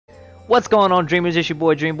What's going on, Dreamers? It's your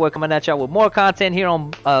boy DreamBoy coming at y'all with more content here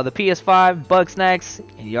on the PS5, Bugsnax,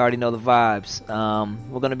 and you already know the vibes.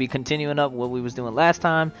 We're going to be continuing up what we was doing last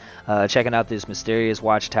time, checking out this mysterious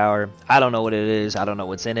watchtower. I don't know what it is. I don't know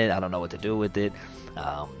what's in it. I don't know what to do with it,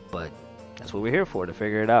 but that's what we're here for, to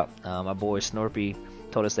figure it out. My boy Snorpy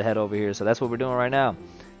told us to head over here, so that's what we're doing right now.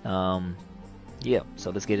 Yeah,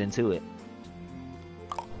 so let's get into it.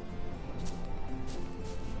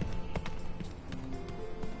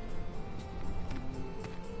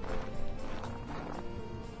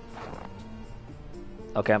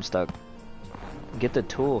 Okay, I'm stuck. Get the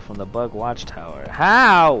tool from the bug watchtower.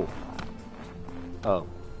 How? Oh.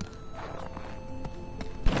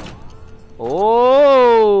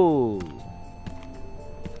 Oh!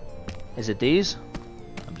 Is it these?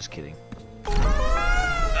 I'm just kidding.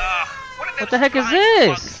 What the heck is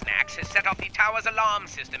this? Bugsnax has set off the tower's alarm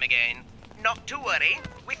system again. Not to worry.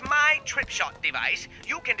 With my trip shot device,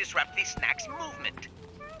 you can disrupt the snack's movement.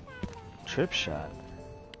 Trip shot?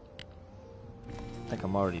 I think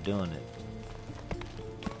I'm already doing it.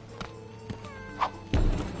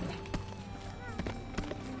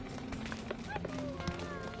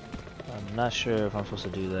 I'm not sure if I'm supposed to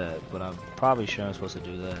do that, but I'm probably sure I'm supposed to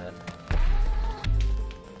do that.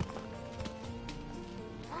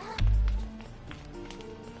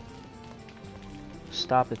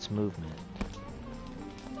 Stop its movement.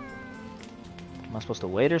 Am I supposed to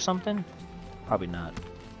wait or something? Probably not.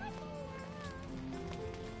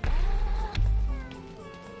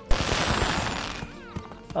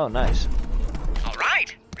 Oh, nice. All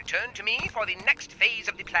right, return to me for the next phase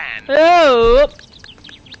of the plan. Oh!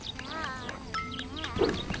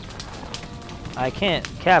 I can't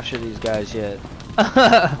capture these guys yet.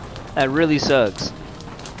 That really sucks.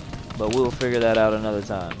 But we'll figure that out another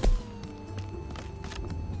time.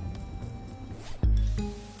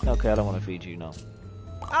 Okay, I don't want to feed you, no.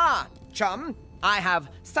 Ah, chum, I have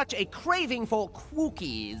such a craving for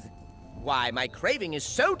cookies. Why, my craving is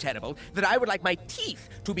so terrible that I would like my teeth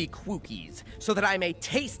to be cookies, so that I may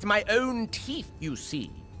taste my own teeth, you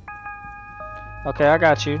see. Okay, I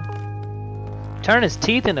got you. Turn his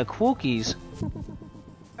teeth into cookies.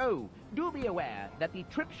 Oh, do be aware that the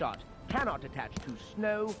trip shot cannot attach to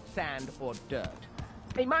snow, sand, or dirt.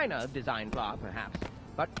 A minor design flaw, perhaps,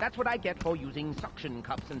 but that's what I get for using suction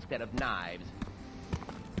cups instead of knives.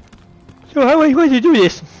 So how are we going to do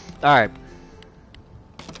this? Alright.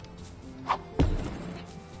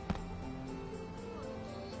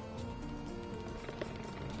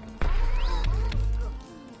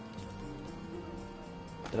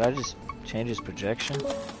 Did I just change his projection?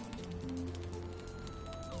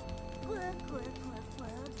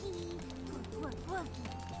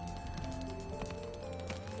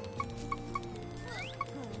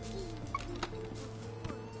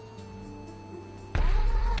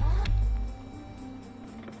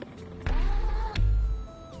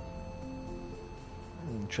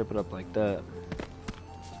 Trip it up like that.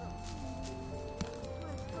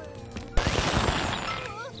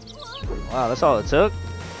 Wow, that's all it took?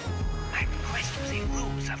 My request was a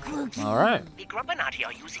ruse, of course. Alright. The Grubbanati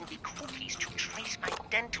are using the cookies to trace my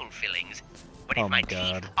dental fillings. But if Oh my my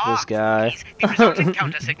god, teeth are this guy. cookies, the resulting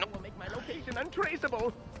counter signal will make my location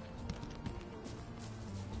untraceable.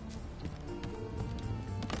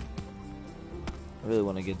 I really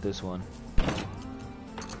want to get this one.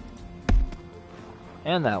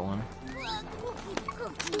 And that one.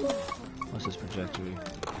 What's this trajectory?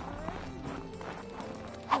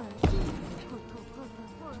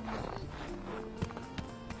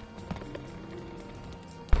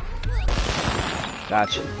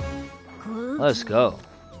 Gotcha. Let's go.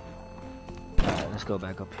 Alright, let's go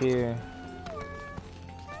back up here.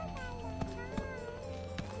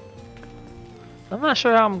 I'm not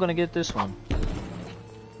sure how I'm gonna get this one.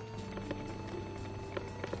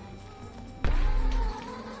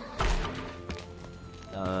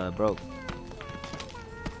 Broke.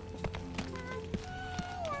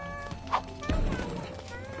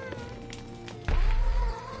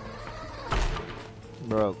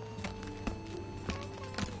 Broke.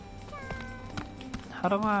 How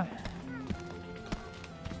do I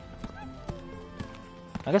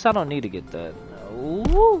guess I don't need to get that.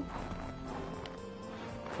 Ooh.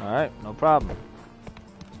 Alright, no problem.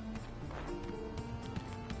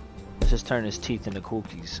 Let's just turn his teeth into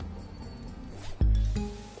cookies.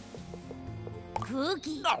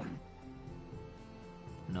 Cookie.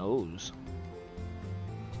 Nose.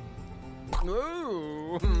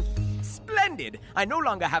 Ooh, splendid. I no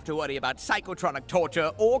longer have to worry about psychotronic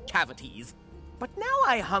torture or cavities. But now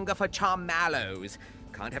I hunger for charmallows.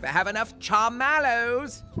 Can't ever have enough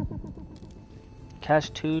charmallows.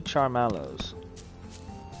 Catch 2 charmallows.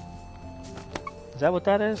 that what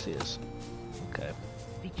that is? Yes. Okay.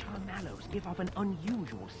 The Charmallows give off an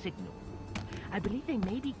unusual signal. I believe they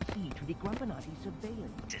may be key to the Grumpinati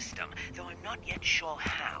surveillance system, though I'm not yet sure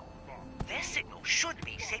how. Their signal should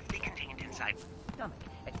be safely contained inside my stomach.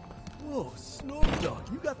 Whoa, Snoop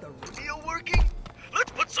Dogg, you got the Radio working?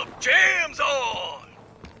 Let's put some jams on!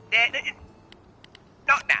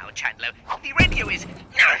 Not now, Chandler. The radio is...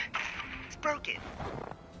 it's broken.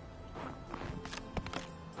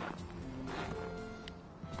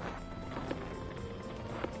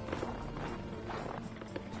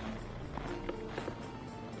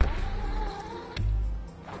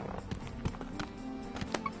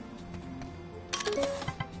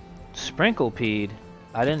 Sprinkle peed.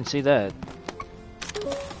 I didn't see that.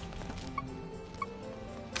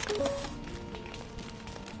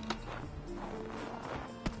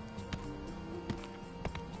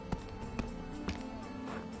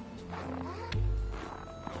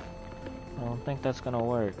 I don't think that's gonna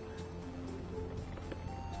work.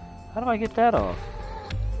 How do I get that off?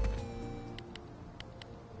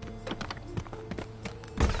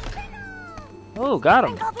 Oh, got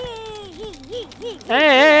him.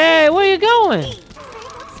 Hey, where you going?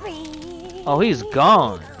 Oh, he's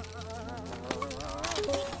gone.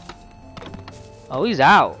 Oh, he's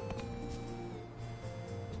out.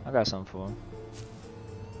 I got something for him.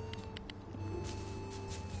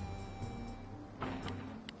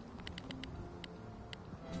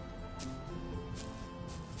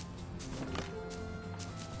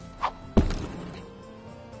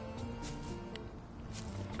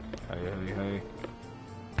 Hey.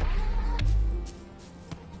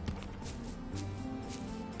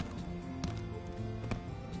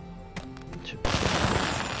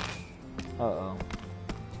 Uh-oh.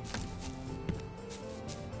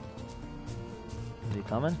 Is he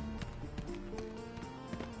coming?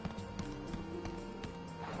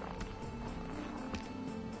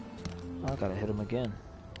 I gotta hit him again.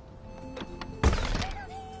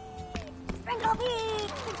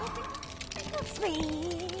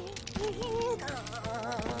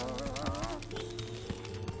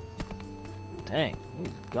 Dang, he's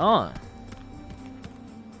gone.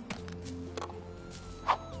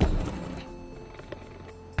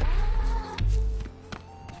 I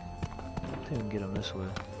think we can get him this way.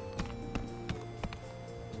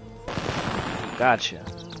 Gotcha.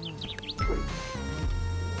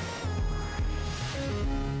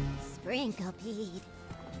 Sprinkle Pete.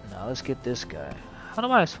 Now let's get this guy. How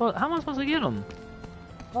am I supposed to get him?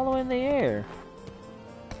 All the way in the air.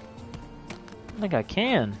 I think I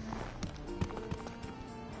can.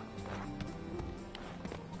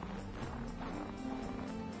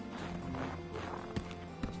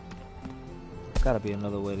 Gotta be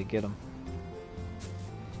another way to get him.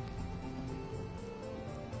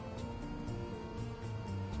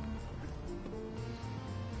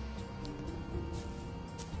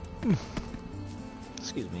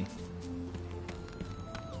 Excuse me.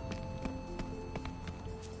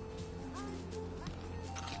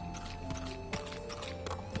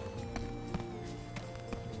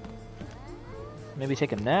 Maybe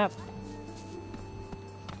take a nap?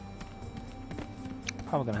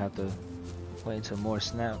 Probably gonna have to wait until more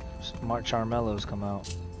smart Charmellos come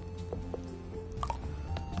out.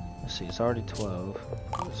 Let's see, it's already 12.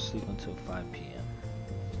 Let's sleep until 5 p.m.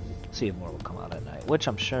 See if more will come out at night, which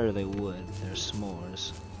I'm sure they would. They're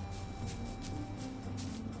s'mores.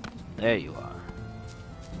 There you are.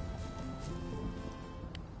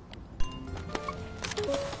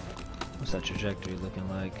 What's that trajectory looking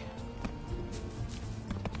like?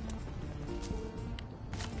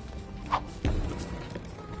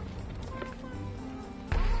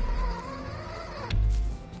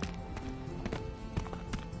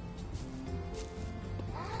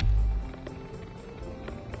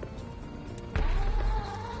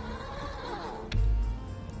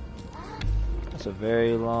 That's a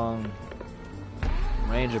very long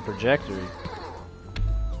range of trajectory.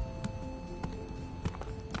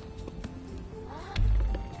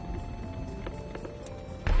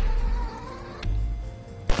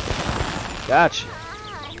 Gotcha.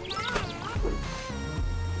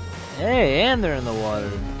 Hey, and they're in the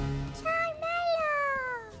water.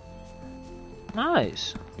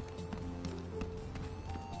 Nice.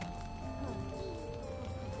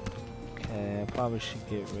 Okay, I probably should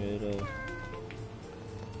get rid of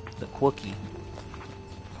the Quookie.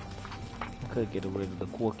 I could get rid of the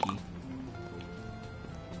Quookie.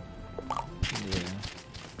 Yeah.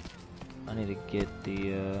 I need to get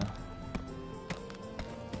the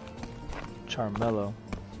Charmello.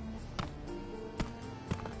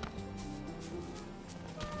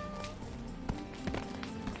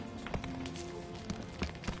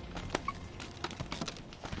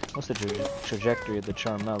 What's the trajectory of the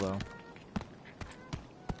Charmello?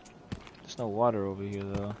 There's no water over here,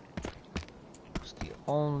 though. It's the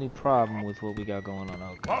only problem with what we got going on.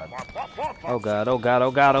 Oh, God. Oh, God. Oh, God.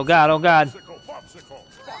 Oh, God. Oh, God. Oh, God.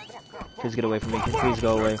 Please get away from me. Please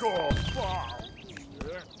go away.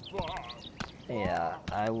 Yeah,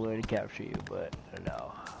 I would capture you, but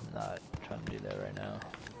no. I'm not trying to do that right now.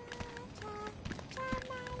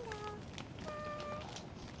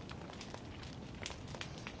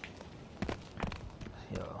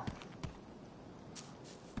 Yo.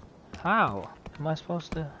 How? Am I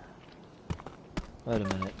supposed to? Wait a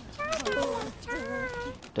minute.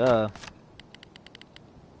 Duh.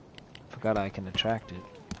 Forgot I can attract it.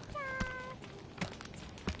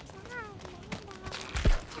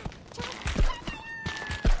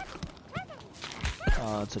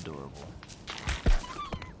 Oh, it's adorable.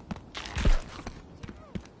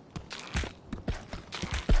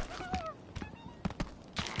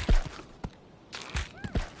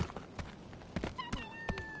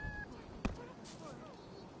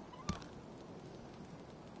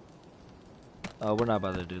 Oh, we're not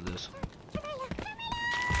about to do this.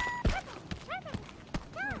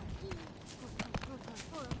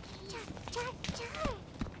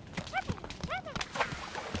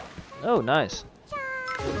 Oh, nice.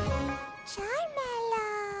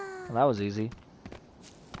 Well, that was easy.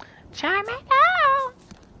 Charmello!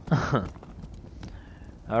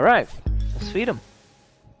 Alright, let's feed him.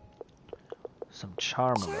 Some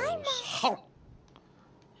Charmelos.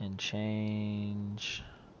 And change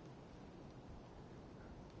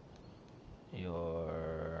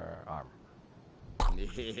your arm.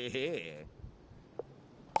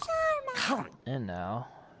 And now,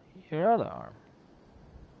 your other arm.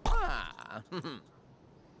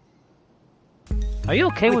 Are you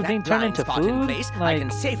okay with being turned into food? In place, I can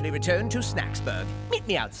safely return to Snacksburg. Meet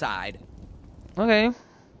me outside. Okay.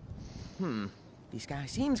 The sky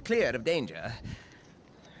seems clear of danger.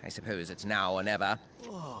 I suppose it's now or never.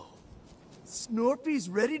 Whoa. Snorpy's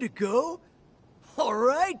ready to go? All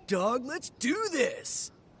right, dog, let's do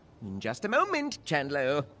this. In just a moment,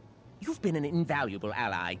 Chandler. You've been an invaluable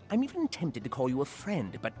ally. I'm even tempted to call you a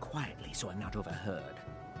friend, but quietly so I'm not overheard.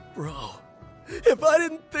 Bro, if I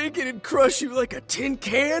didn't think it'd crush you like a tin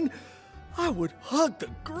can, I would hug the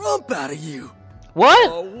grump out of you. What?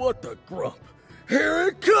 Oh, what the grump? Here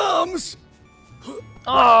it comes!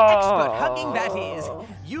 Expert hugging that is.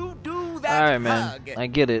 You do that Alright, man. hug. I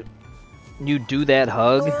get it. You do that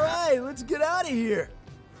hug? All right, let's get out of here.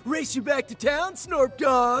 Race you back to town, Snorp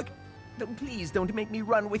Dog. Please don't make me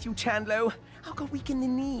run with you, Chandler. I'll go weak in the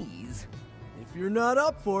knees. If you're not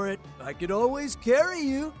up for it, I could always carry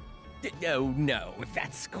you. No,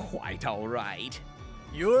 that's quite all right.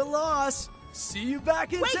 Your loss. See you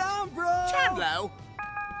back in town, bro. Chandler!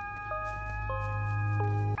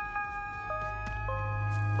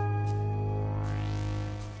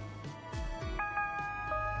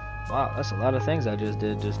 Wow, that's a lot of things I just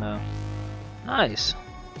did just now. Nice.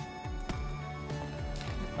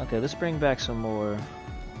 Okay, let's bring back some more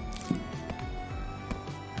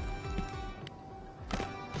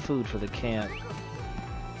food for the camp.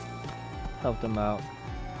 Help them out.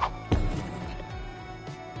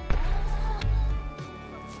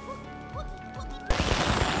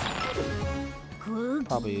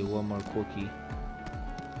 Probably one more cookie.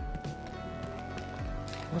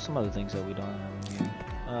 What's some other things that we don't have in here?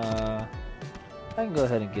 I can go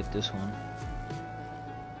ahead and get this one.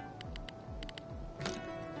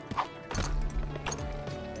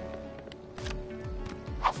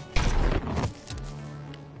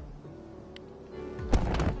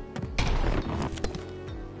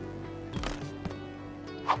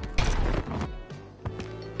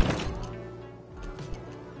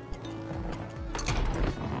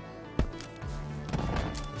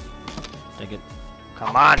 Take it.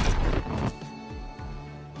 Come on!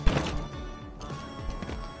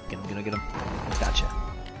 Get him. Gotcha.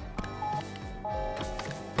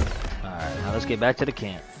 Alright, now let's get back to the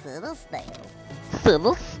camp.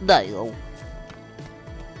 Little snail.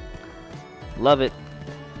 Love it.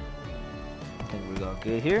 I think we're all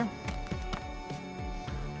good here.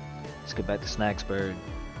 Let's get back to Snacksburg.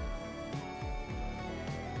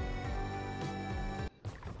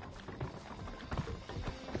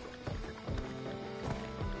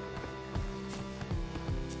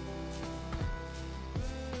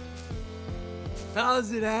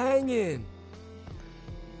 How's it hanging?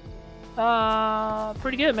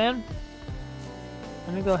 Pretty good, man.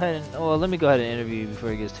 Let me go ahead and interview you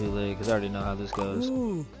before it gets too late, because I already know how this goes.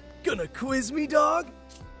 Ooh, gonna quiz me, dog?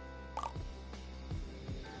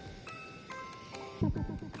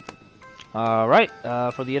 Alright,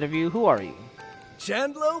 for the interview, who are you?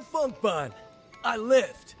 Chandlo Funkbun. I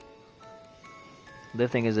lift.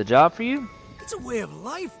 Lifting is a job for you? It's a way of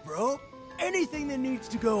life, bro. Anything that needs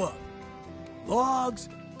to go up. Logs,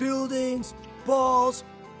 buildings, balls,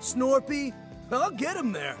 Snorpy. I'll get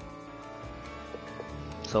them there.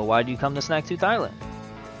 So why do you come to Snack-Tooth Island?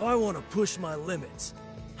 If I want to push my limits,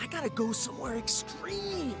 I gotta go somewhere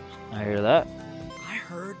extreme. I hear that. I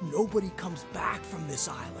heard nobody comes back from this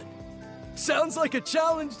island. Sounds like a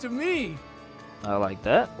challenge to me. I like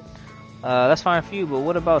that. That's fine for you, but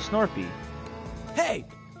what about Snorpy? Hey,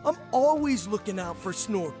 I'm always looking out for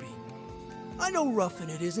Snorpy. I know roughing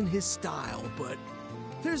it isn't his style, but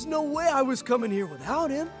there's no way I was coming here without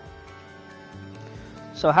him.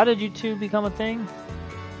 So how did you two become a thing?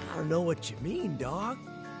 I don't know what you mean, dog.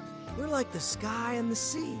 We're like the sky and the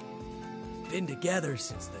sea. Been together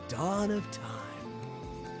since the dawn of time.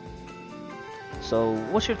 So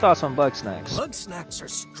what's your thoughts on Bugsnax? Bugsnax are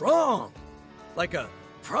strong. Like a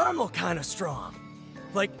primal kind of strong.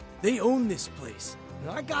 Like they own this place. And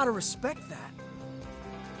I gotta respect that.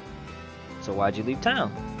 So why'd you leave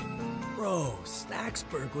town? Bro,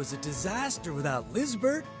 Snacksburg was a disaster without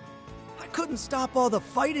Lizbert. I couldn't stop all the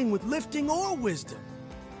fighting with lifting or wisdom.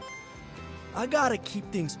 I gotta keep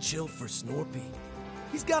things chill for Snorpy.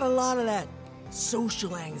 He's got a lot of that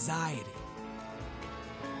social anxiety.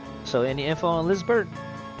 So any info on Lizbert?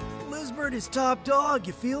 Lizbert is top dog,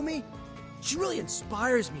 you feel me? She really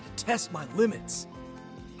inspires me to test my limits.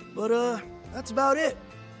 But, that's about it.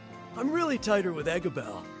 I'm really tighter with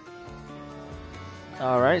Eggabell.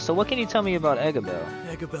 Alright, so what can you tell me about Eggabell?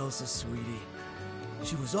 Eggabell's a sweetie.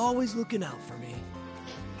 She was always looking out for me.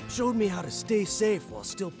 Showed me how to stay safe while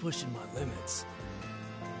still pushing my limits.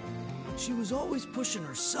 But she was always pushing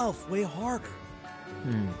herself way harder.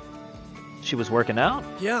 She was working out?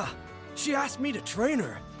 Yeah, she asked me to train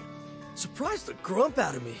her. Surprised the grump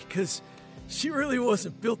out of me, because she really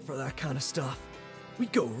wasn't built for that kind of stuff.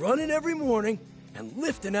 We'd go running every morning and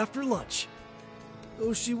lifting after lunch.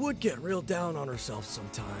 Though she would get real down on herself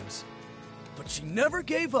sometimes. But she never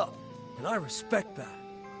gave up, and I respect that.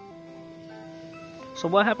 So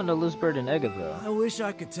what happened to Lizbert and Eggabell? I wish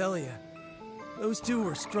I could tell you. Those two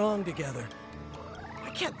were strong together. I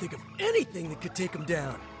can't think of anything that could take them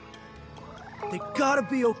down. They gotta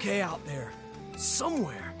be okay out there.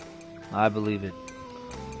 Somewhere. I believe it.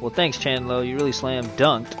 Well, thanks, Chandlo. You really slam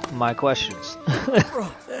dunked my questions. Bro,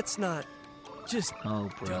 that's not... just... Oh,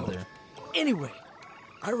 brother. Dope. Anyway,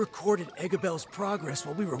 I recorded Eggabell's progress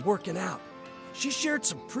while we were working out. She shared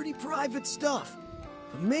some pretty private stuff.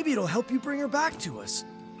 But maybe it'll help you bring her back to us.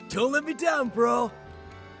 Don't let me down, bro.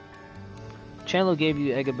 Chandlo gave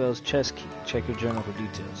you Eggabell's chest key. Check your journal for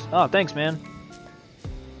details. Oh, thanks, man.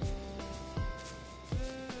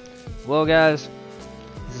 Well, guys,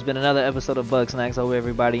 this has been another episode of Bugsnax. I hope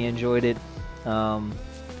everybody enjoyed it.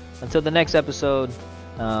 Until the next episode,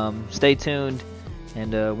 stay tuned.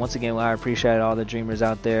 And once again, I appreciate all the dreamers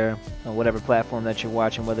out there on whatever platform that you're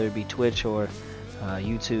watching, whether it be Twitch or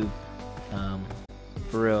YouTube.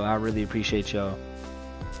 For real, I really appreciate y'all.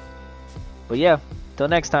 But yeah, till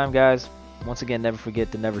next time, guys. Once again, never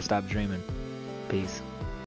forget to never stop dreaming. Peace.